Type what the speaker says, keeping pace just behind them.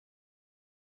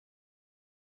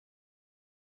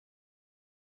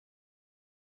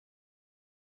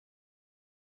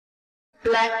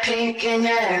BLACKPINK in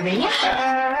your area.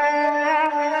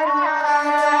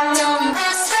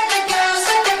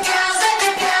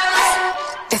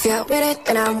 If you're with it,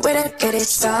 then I'm with it, get it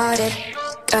started.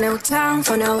 Got no time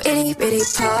for no itty bitty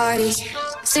party.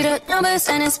 See the numbers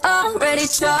and it's already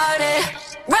charted.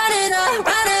 Run it up,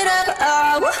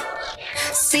 oh.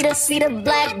 See the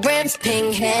black rims,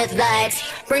 pink headlights.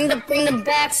 Bring the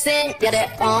backs in, yeah,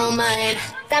 they're all mine.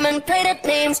 Diamond plated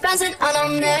names, bouncing on our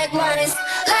necklines.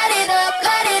 Light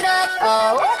it up,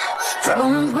 oh.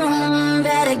 Vroom, vroom,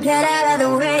 better get out of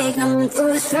the way. Coming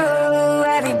through,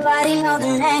 everybody know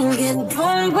the name. Get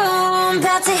boom, boom,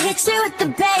 about to hit you with the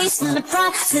bass. From the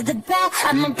front to the back,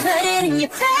 I'ma put it in your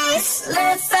face.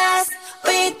 Live fast,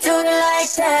 we do it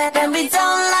like that, and we don't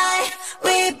lie.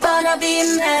 We wanna be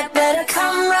mad, better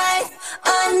come right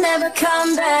or never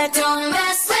come back. Don't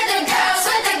mess with the girls,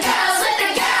 with the girls, with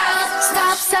the girls.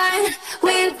 Stop sign,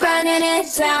 we running it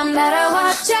down, better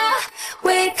watch out.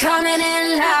 We coming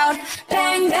in loud,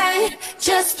 bang bang,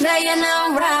 just playing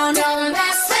around. Don't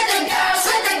mess with the girls,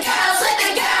 with the girls, with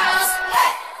the girls.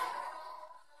 Hey.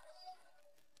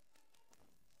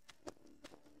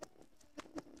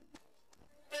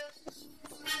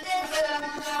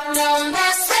 Don't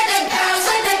mess with the girls,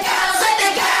 with the girls, with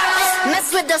the girls. Mess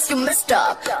with us, you messed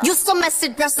up. You so messy,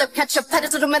 dress up, catch a pedal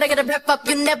to the middle, get a rep up.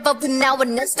 You never win now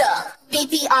and next up.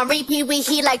 BP on repeat, we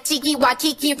heat like Tiki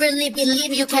Wakiki. Really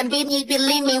believe you can beat me,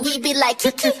 believe me. We be like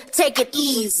Kiki. Take it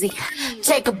easy,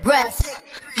 take a breath.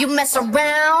 You mess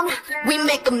around, we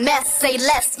make a mess. Say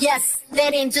less, yes.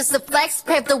 That ain't just a flex.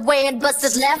 Pave the way and bust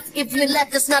it left. If you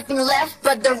left, there's nothing left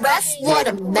but the rest. What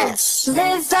a mess.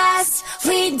 Live fast,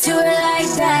 we do it like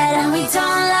that, and we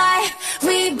don't lie.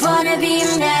 We wanna be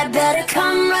mad, better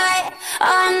come right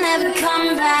or never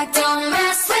come back. Don't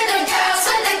mess with the girls,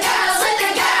 with the girls, with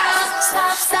the girls.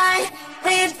 Stop sign,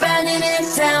 we burning it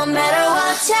down, better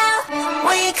watch out.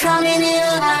 We coming in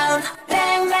loud,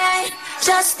 bang bang,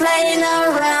 just playing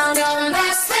around. Don't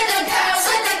mess